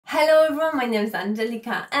Hello everyone, my name is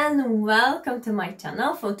Angelica and welcome to my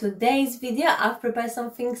channel. For today's video, I've prepared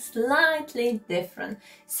something slightly different.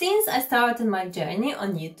 Since I started my journey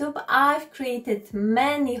on YouTube, I've created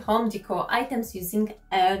many home decor items using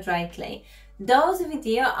air dry clay. Those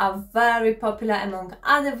videos are very popular among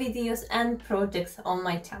other videos and projects on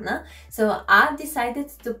my channel, so I've decided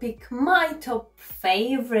to pick my top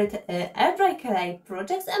favorite air dry clay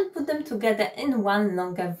projects and put them together in one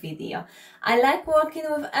longer video. I like working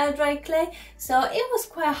with air dry clay, so it was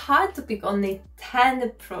quite hard to pick only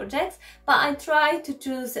 10 projects, but I tried to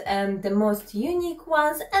choose the most unique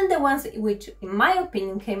ones and the ones which in my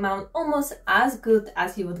opinion came out almost as good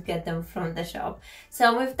as you would get them from the shop.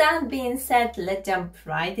 So with that being said, let's jump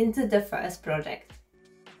right into the first project.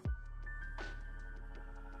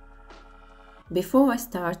 Before I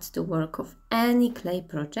start to work of any clay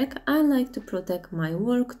project, I like to protect my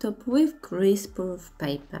worktop with grease-proof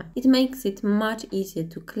paper. It makes it much easier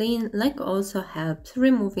to clean, like also helps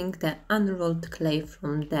removing the unrolled clay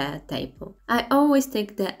from the table. I always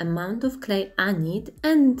take the amount of clay I need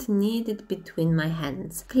and knead it between my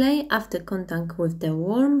hands. Clay after contact with the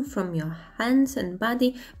warmth from your hands and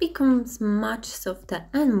body becomes much softer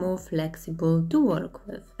and more flexible to work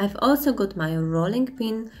with. I've also got my rolling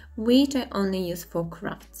pin, which I only use for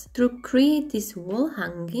crafts. To create this wall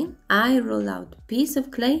hanging, I roll out a piece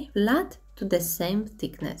of clay flat to the same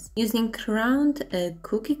thickness. Using round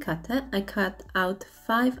cookie cutter, I cut out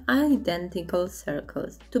 5 identical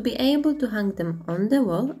circles. To be able to hang them on the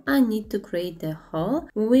wall, I need to create a hole,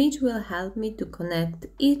 which will help me to connect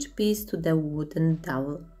each piece to the wooden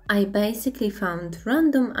dowel. I basically found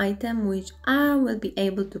random item which I will be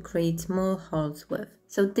able to create small holes with.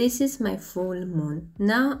 So this is my full moon.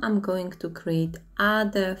 Now I'm going to create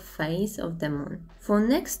other face of the moon. For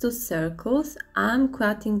next 2 circles, I'm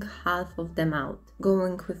cutting half of them out.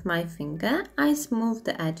 Going with my finger, I smooth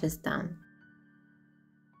the edges down.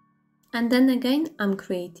 And then again, I'm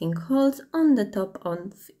creating holes on the top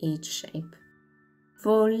of each shape.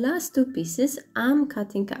 For last 2 pieces, I'm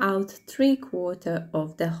cutting out 3/4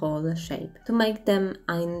 of the whole shape. To make them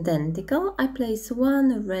identical, I place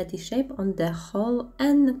one ready shape on the hole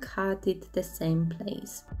and cut it the same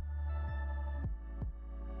place.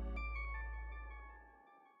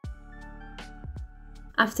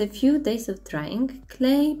 After a few days of drying,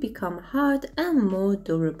 clay becomes hard and more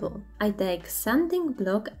durable. I take sanding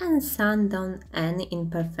block and sand down any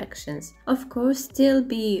imperfections. Of course, still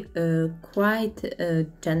be quite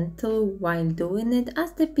gentle while doing it,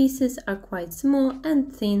 as the pieces are quite small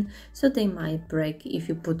and thin, so they might break if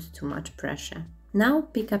you put too much pressure. Now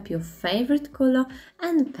pick up your favorite color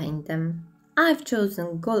and paint them. I've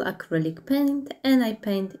chosen gold acrylic paint and I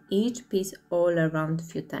paint each piece all around a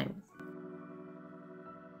few times.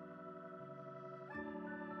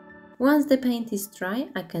 Once the paint is dry,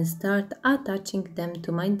 I can start attaching them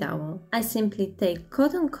to my dowel. I simply take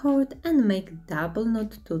cotton cord and make double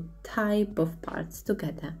knot to tie both parts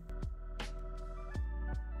together.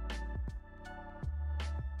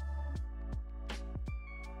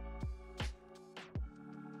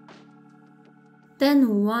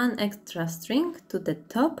 Then one extra string to the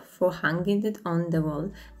top for hanging it on the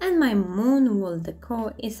wall, and my moon wall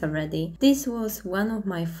decor is ready. This was one of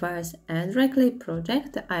my first air dry clay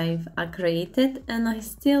projects I've created, and I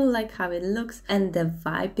still like how it looks and the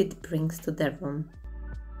vibe it brings to the room.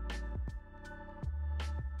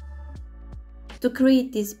 To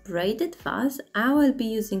create this braided vase, I will be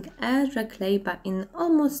using air dry clay but in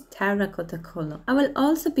almost terracotta color. I will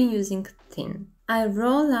also be using tin. I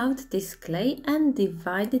roll out this clay and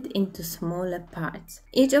divide it into smaller parts.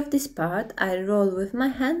 Each of these parts I roll with my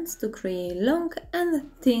hands to create long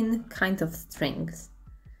and thin kind of strings.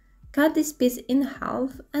 Cut this piece in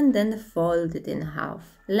half and then fold it in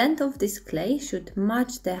half. Length of this clay should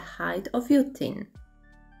match the height of your tin.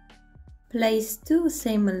 Place 2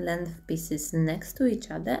 same length pieces next to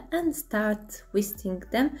each other and start twisting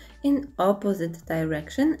them in opposite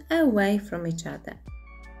direction away from each other.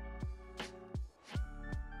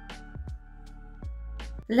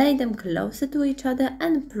 Lay them closer to each other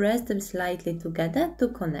and press them slightly together to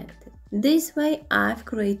connect it. This way I've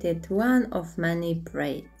created one of many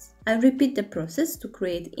braids. I repeat the process to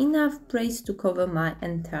create enough braids to cover my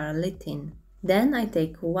entire tin. Then I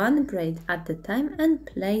take one braid at a time and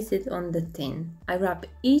place it on the tin. I wrap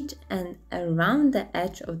each end around the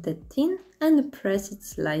edge of the tin and press it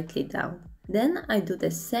slightly down. Then I do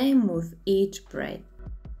the same with each braid.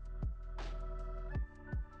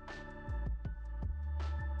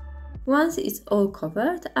 Once it's all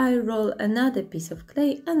covered, I roll another piece of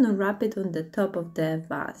clay and wrap it on the top of the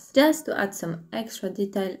vase, just to add some extra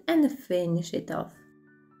detail and finish it off.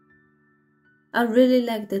 I really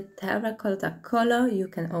like the terracotta color. You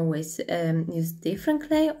can always use different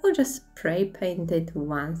clay or just spray paint it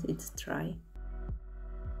once it's dry.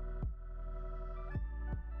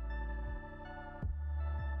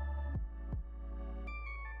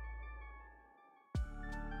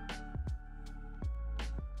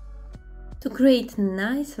 To create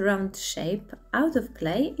nice round shape out of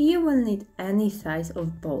clay, you will need any size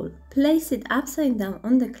of bowl. Place it upside down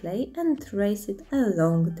on the clay and trace it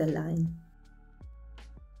along the line.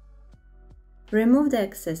 Remove the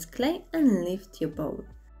excess clay and lift your bowl.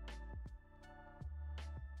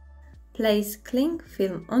 Place cling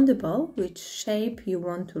film on the bowl, which shape you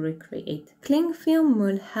want to recreate. Cling film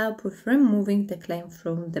will help with removing the clay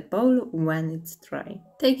from the bowl when it's dry.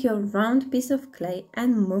 Take your round piece of clay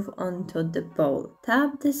and move onto the bowl.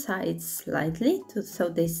 Tap the sides slightly so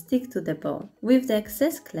they stick to the bowl. With the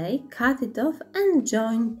excess clay, cut it off and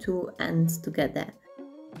join two ends together.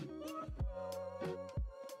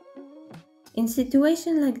 In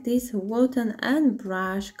situations like this, water and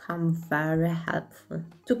brush come very helpful.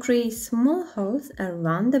 To create small holes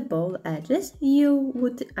around the bowl edges, you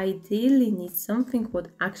would ideally need something that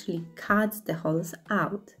actually cuts the holes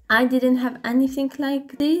out. I didn't have anything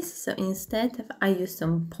like this, so instead I used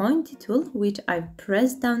some pointy tool which I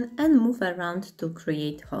press down and move around to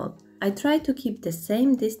create hole. I try to keep the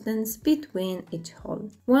same distance between each hole.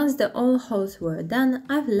 Once all holes were done,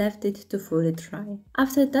 I've left it to fully dry.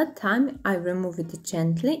 After that time, I remove it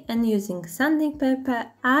gently and using sanding paper,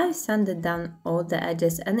 I sanded down all the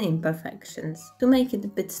edges and imperfections. To make it a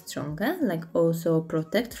bit stronger, like also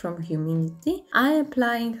protect from humidity, I am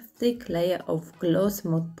applying thick layer of gloss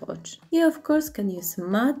Mod Podge. You of course can use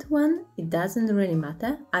matte one, it doesn't really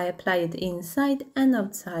matter. I apply it inside and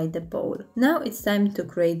outside the bowl. Now it's time to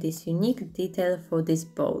create this unique detail for this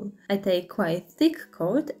bowl. I take quite thick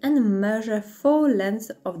cord and measure 4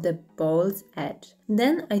 lengths of the bowl's edge.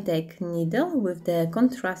 Then I take needle with the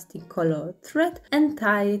contrasting color thread and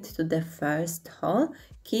tie it to the first hole,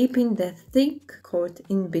 keeping the thick cord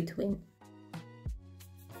in between.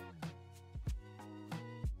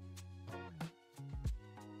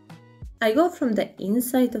 I go from the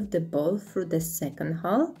inside of the bowl through the second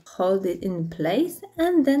hole, hold it in place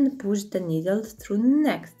and then push the needle through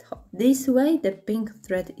next hole. This way the pink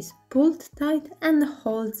thread is pulled tight and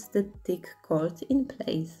holds the thick cord in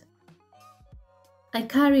place. I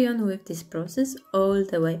carry on with this process all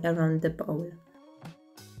the way around the bowl.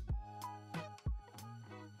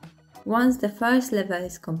 Once the first level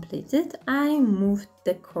is completed, I moved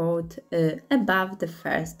the cord above the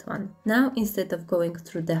first one. Now instead of going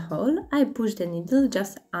through the hole, I push the needle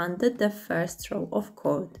just under the first row of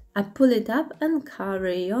cord. I pull it up and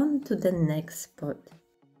carry on to the next spot.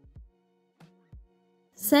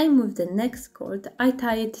 Same with the next cord, I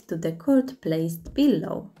tie it to the cord placed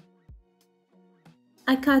below.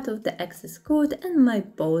 I cut off the excess cord and my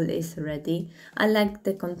bowl is ready. I like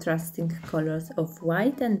the contrasting colors of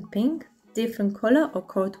white and pink. Different color or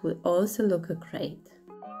cord will also look great.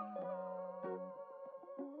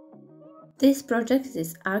 This project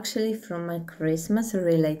is actually from my Christmas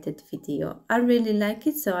related video. I really like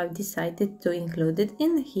it, so I've decided to include it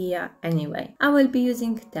in here anyway. I will be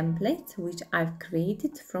using templates which I've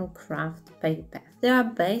created from craft paper. They are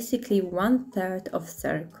basically 1/3 of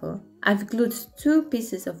circle. I've glued 2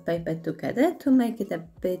 pieces of paper together to make it a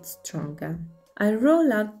bit stronger. I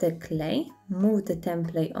roll out the clay, move the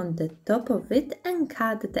template on the top of it and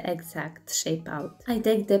cut the exact shape out. I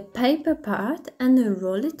take the paper part and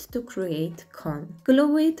roll it to create cone.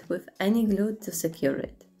 Glue it with any glue to secure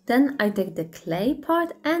it. Then I take the clay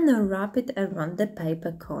part and wrap it around the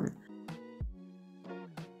paper cone.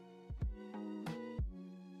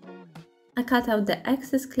 I cut out the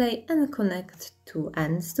excess clay and connect 2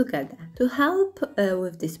 ends together. To help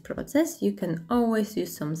with this process, you can always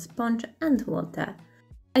use some sponge and water.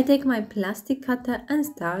 I take my plastic cutter and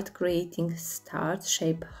start creating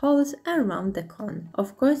star-shaped holes around the cone.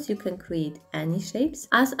 Of course, you can create any shapes.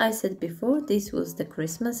 As I said before, this was the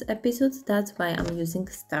Christmas episode, that's why I'm using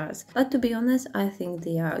stars. But to be honest, I think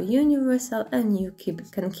they are universal and you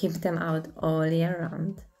can keep them out all year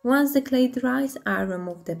round. Once the clay dries, I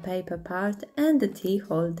remove the paper part and the tea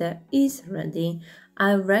holder is ready.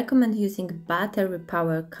 I recommend using battery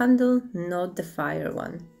power candle, not the fire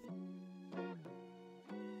one.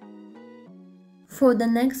 For the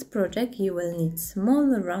next project, you will need small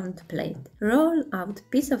round plate. Roll out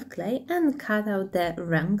piece of clay and cut out the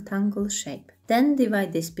rectangle shape. Then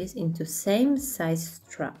divide this piece into same size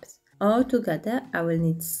straps. Altogether, I will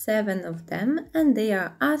need 7 of them and they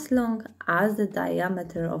are as long as the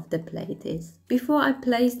diameter of the plate is. Before I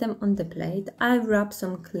place them on the plate, I wrap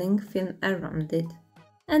some cling film around it.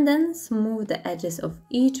 and then smooth the edges of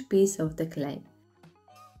each piece of the clay.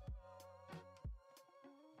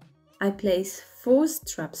 I place 4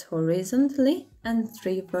 straps horizontally and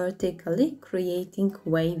 3 vertically, creating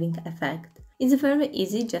waving effect. It's very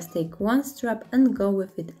easy, just take one strap and go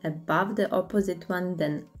with it above the opposite one,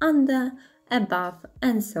 then under, above,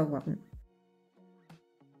 and so on.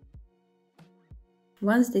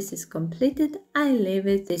 Once this is completed, I leave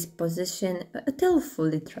it this position until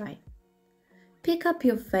fully dry. Pick up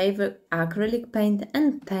your favorite acrylic paint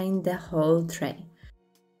and paint the whole tray.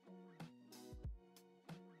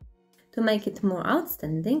 To make it more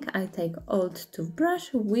outstanding, I take old toothbrush,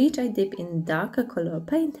 which I dip in darker color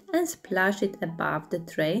paint and splash it above the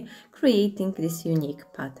tray, creating this unique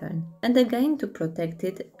pattern. And again, to protect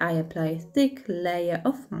it, I apply a thick layer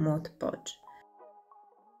of Mod Podge.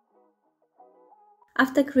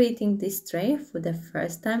 After creating this tray for the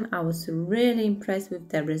first time, I was really impressed with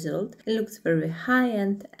the result. It looks very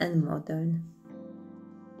high-end and modern.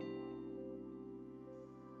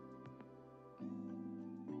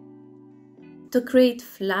 To create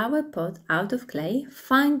flower pot out of clay,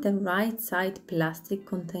 find the right side plastic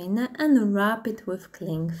container and wrap it with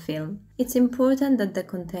cling film. It's important that the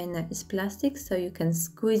container is plastic so you can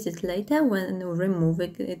squeeze it later when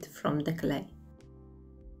removing it from the clay.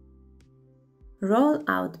 Roll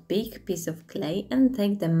out big piece of clay and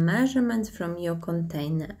take the measurements from your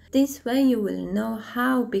container. This way you will know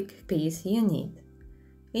how big piece you need.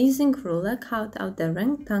 Using ruler, cut out the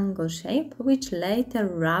rectangle shape, which later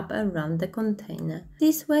wrap around the container.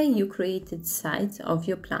 This way you created sides of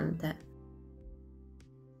your planter.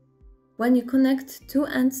 When you connect 2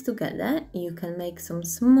 ends together, you can make some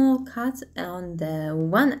small cuts on the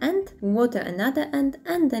one end, water another end,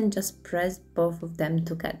 and then just press both of them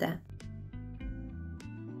together.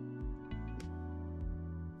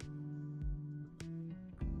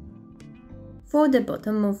 For the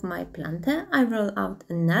bottom of my planter, I roll out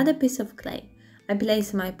another piece of clay. I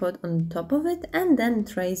place my pot on top of it and then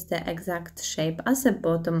trace the exact shape as the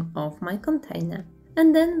bottom of my container.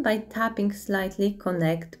 And then by tapping slightly,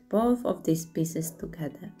 connect both of these pieces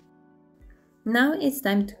together. Now it's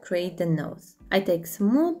time to create the nose. I take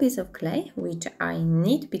small piece of clay, which I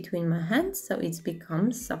knead between my hands so it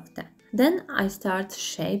becomes softer. Then I start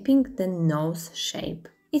shaping the nose shape.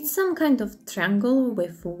 It's some kind of triangle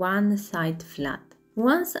with one side flat.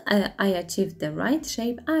 Once I achieve the right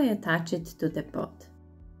shape, I attach it to the pot.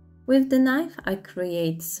 With the knife, I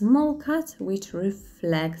create small cuts which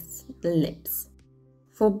reflects the lips.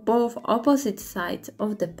 For both opposite sides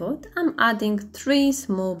of the pot, I'm adding 3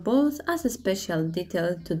 small balls as a special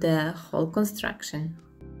detail to the whole construction.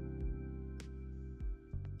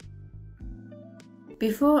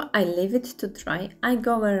 Before I leave it to dry, I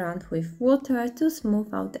go around with water to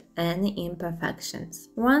smooth out any imperfections.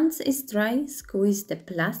 Once it's dry, squeeze the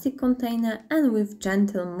plastic container and with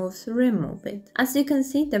gentle moves remove it. As you can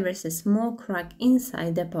see, there is a small crack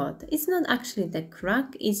inside the pot. It's not actually the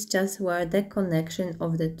crack, it's just where the connection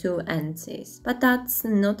of the 2 ends is. But that's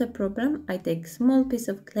not a problem. I take small piece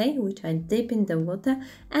of clay which I dip in the water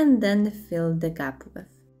and then fill the gap with.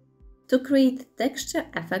 To create texture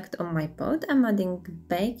effect on my pot, I'm adding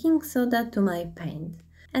baking soda to my paint,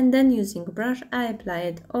 and then using brush I apply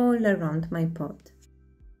it all around my pot.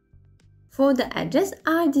 For the edges,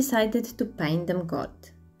 I decided to paint them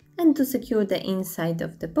gold, and to secure the inside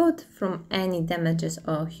of the pot from any damages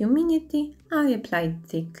or humidity, I applied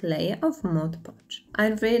thick layer of Mod Podge. I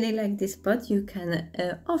really like this pot, you can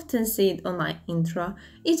often see it on my intro,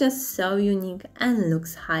 it's just so unique and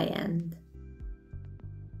looks high-end.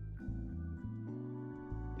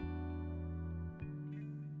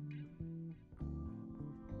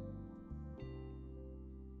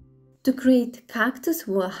 To create cactus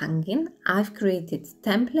wall hanging, I've created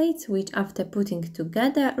templates which after putting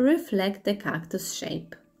together reflect the cactus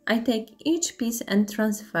shape. I take each piece and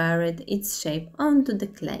transfer its shape onto the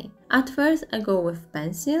clay. At first I go with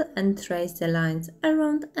pencil and trace the lines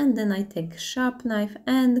around, and then I take sharp knife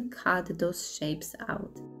and cut those shapes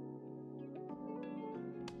out.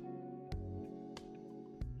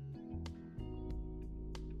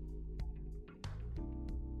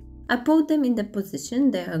 I put them in the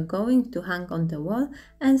position they are going to hang on the wall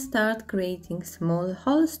and start creating small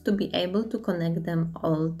holes to be able to connect them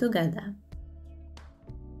all together.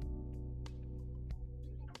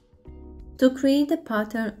 To create a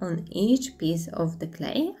pattern on each piece of the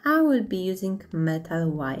clay, I will be using metal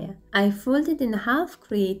wire. I fold it in half,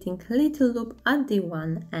 creating a little loop at the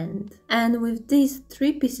one end. And with these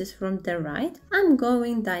 3 pieces from the right, I'm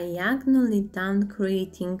going diagonally down,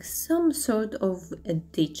 creating some sort of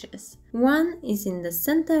ditches. One is in the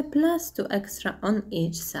center plus 2 extra on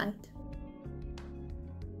each side.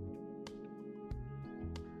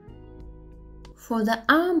 For the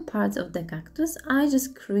arm parts of the cactus, I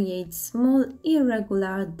just create small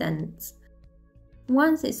irregular dents.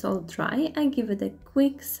 Once it's all dry, I give it a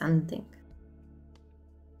quick sanding.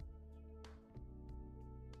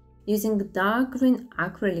 Using dark green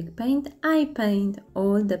acrylic paint, I paint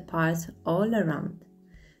all the parts all around.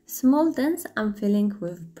 Small dents I'm filling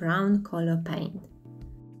with brown color paint.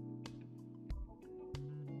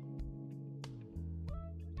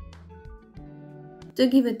 To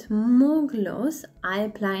give it more gloss, I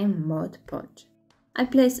apply Mod Podge. I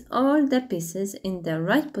place all the pieces in the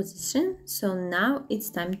right position, so now it's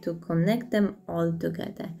time to connect them all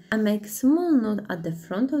together. I make small knot at the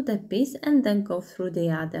front of the piece and then go through the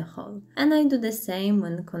other hole. And I do the same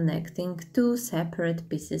when connecting two separate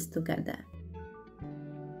pieces together.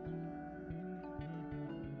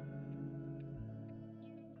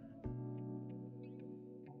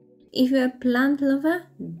 If you're a plant lover,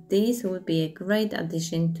 this would be a great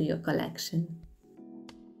addition to your collection.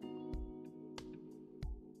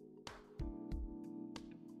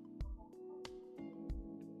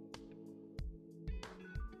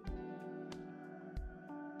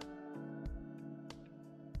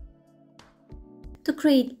 To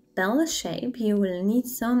create bell shape, you will need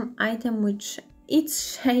some item which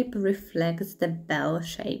its shape reflects the bell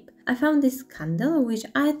shape. I found this candle which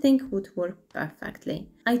I think would work perfectly.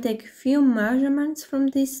 I take few measurements from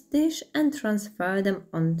this dish and transfer them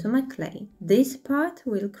onto my clay. This part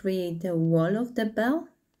will create the wall of the bell.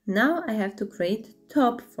 Now I have to create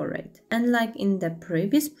top for it. And like in the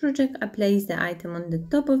previous project, I place the item on the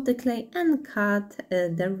top of the clay and cut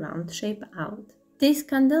the round shape out. This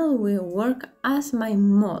candle will work as my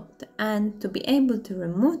mold, and to be able to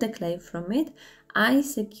remove the clay from it, I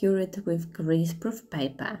secure it with greaseproof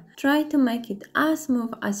paper. Try to make it as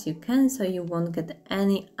smooth as you can so you won't get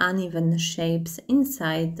any uneven shapes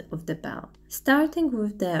inside of the bell. Starting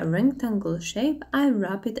with the rectangle shape, I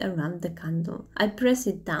wrap it around the candle. I press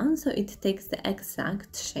it down so it takes the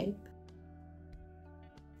exact shape.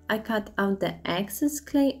 I cut out the excess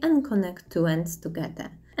clay and connect two ends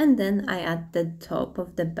together. And then I add the top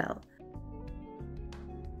of the bell.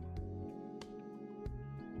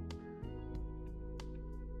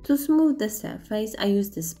 To smooth the surface, I use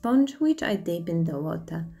the sponge which I dip in the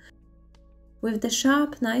water. With the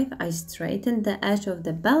sharp knife, I straighten the edge of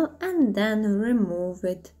the bell and then remove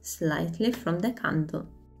it slightly from the candle.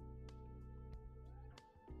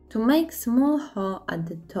 To make small hole at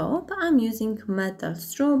the top, I'm using metal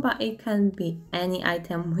straw, but it can be any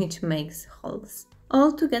item which makes holes.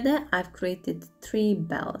 Altogether, I've created 3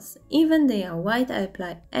 bells. Even they are white, I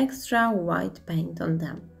apply extra white paint on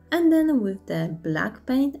them. And then with the black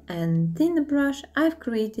paint and thin brush, I've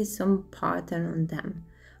created some pattern on them.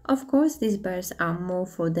 Of course, these bells are more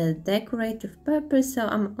for the decorative purpose, so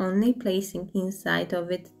I'm only placing inside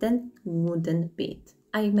of it the wooden bit.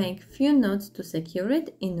 I make few knots to secure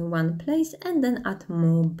it in one place and then add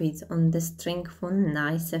more beads on the string for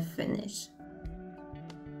nicer finish.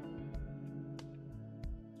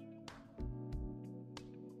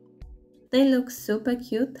 They look super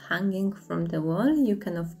cute hanging from the wall. You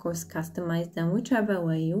can of course customize them whichever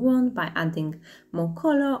way you want by adding more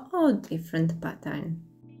color or different pattern.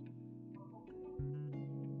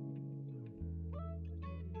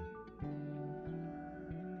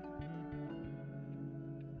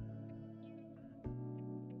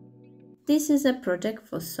 This is a project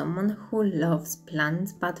for someone who loves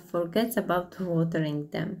plants but forgets about watering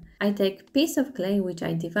them. I take a piece of clay which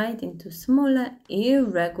I divide into smaller,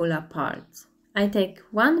 irregular parts. I take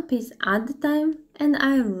one piece at a time and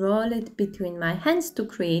I roll it between my hands to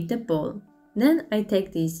create the ball. Then I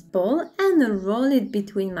take this ball and roll it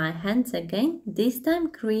between my hands again, this time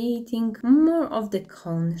creating more of the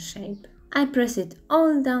cone shape. I press it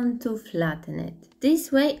all down to flatten it.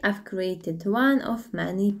 This way I've created one of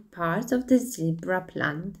many parts of the zebra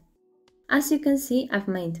plant. As you can see, I've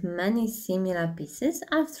made many similar pieces.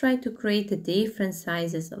 I've tried to create different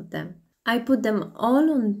sizes of them. I put them all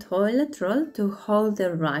on toilet roll to hold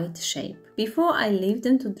the right shape. Before I leave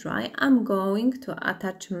them to dry, I'm going to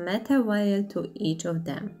attach metal wire to each of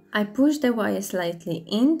them. I push the wire slightly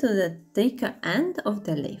into the thicker end of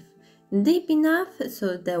the leaf, deep enough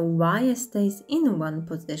so the wire stays in one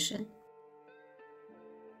position.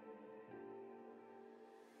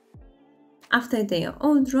 After they are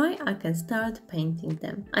all dry, I can start painting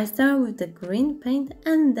them. I start with the green paint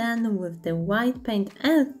and then with the white paint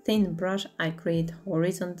and thin brush I create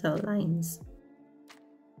horizontal lines.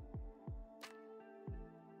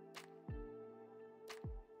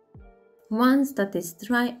 Once that is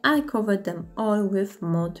dry, I cover them all with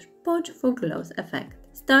Mod Podge for gloss effect.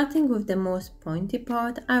 Starting with the most pointy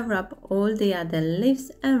part, I wrap all the other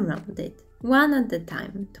leaves around it. one at a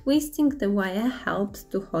time. Twisting the wire helps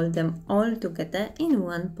to hold them all together in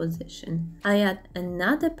one position. I add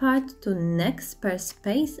another part to next spare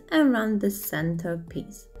space around the center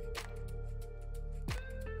piece.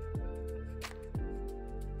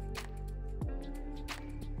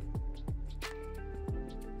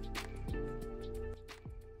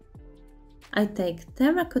 I take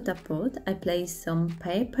terracotta pot, I place some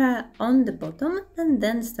paper on the bottom and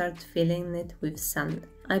then start filling it with sand.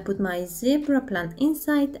 I put my zebra plant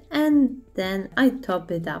inside and then I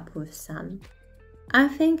top it up with sand. I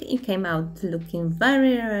think it came out looking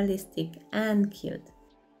very realistic and cute.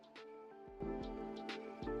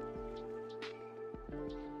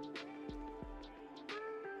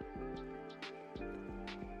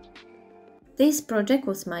 This project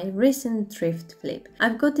was my recent thrift flip.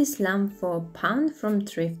 I've got this lamp for £1 from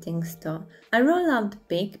thrifting store. I roll out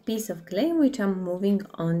big piece of clay which I'm moving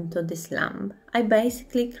onto this lamp. I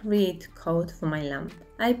basically create code for my lamp.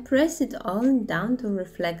 I press it all down to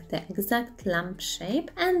reflect the exact lamp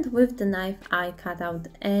shape, and with the knife I cut out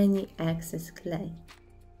any excess clay.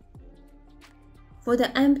 For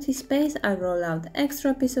the empty space, I roll out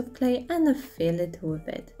extra piece of clay and I fill it with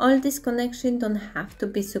it. All this connection don't have to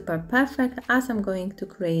be super perfect, as I'm going to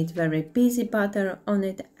create very busy pattern on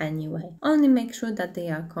it anyway. Only make sure that they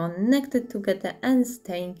are connected together and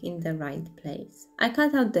staying in the right place. I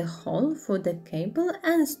cut out the hole for the cable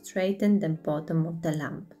and straighten the bottom of the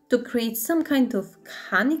lamp. To create some kind of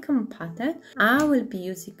honeycomb pattern, I will be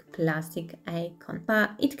using plastic acorn,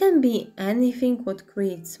 but it can be anything what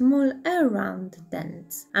creates small round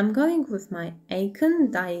dents. I'm going with my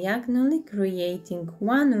acorn diagonally, creating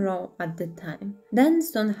one row at a time.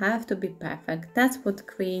 Dents don't have to be perfect, that's what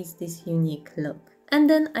creates this unique look. And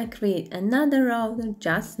then I create another row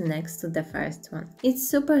just next to the first one. It's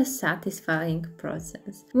super satisfying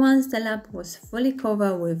process. Once the lamp was fully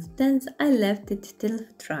covered with dents, I left it till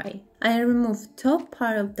dry. I remove top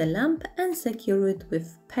part of the lamp and secure it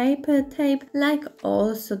with paper tape, like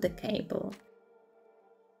also the cable.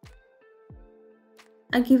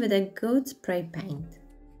 I give it a good spray paint.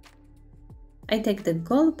 I take the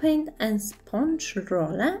gold paint and sponge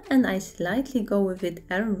roller and I slightly go with it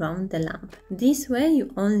around the lamp. This way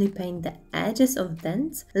you only paint the edges of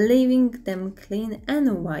dents, leaving them clean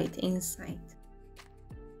and white inside.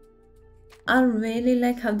 I really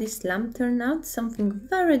like how this lamp turned out, something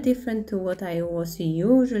very different to what I was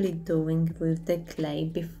usually doing with the clay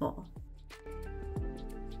before.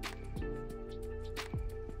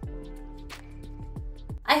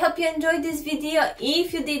 I hope you enjoyed this video.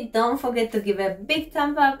 If you did, don't forget to give a big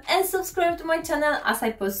thumb up and subscribe to my channel, as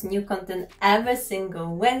I post new content every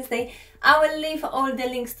single Wednesday. I will leave all the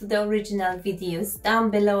links to the original videos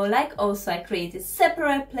down below, like also I created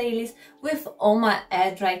separate playlist with all my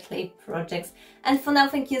air dry clay projects. And for now,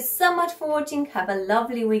 thank you so much for watching, have a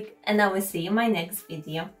lovely week and I will see you in my next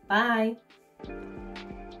video. Bye!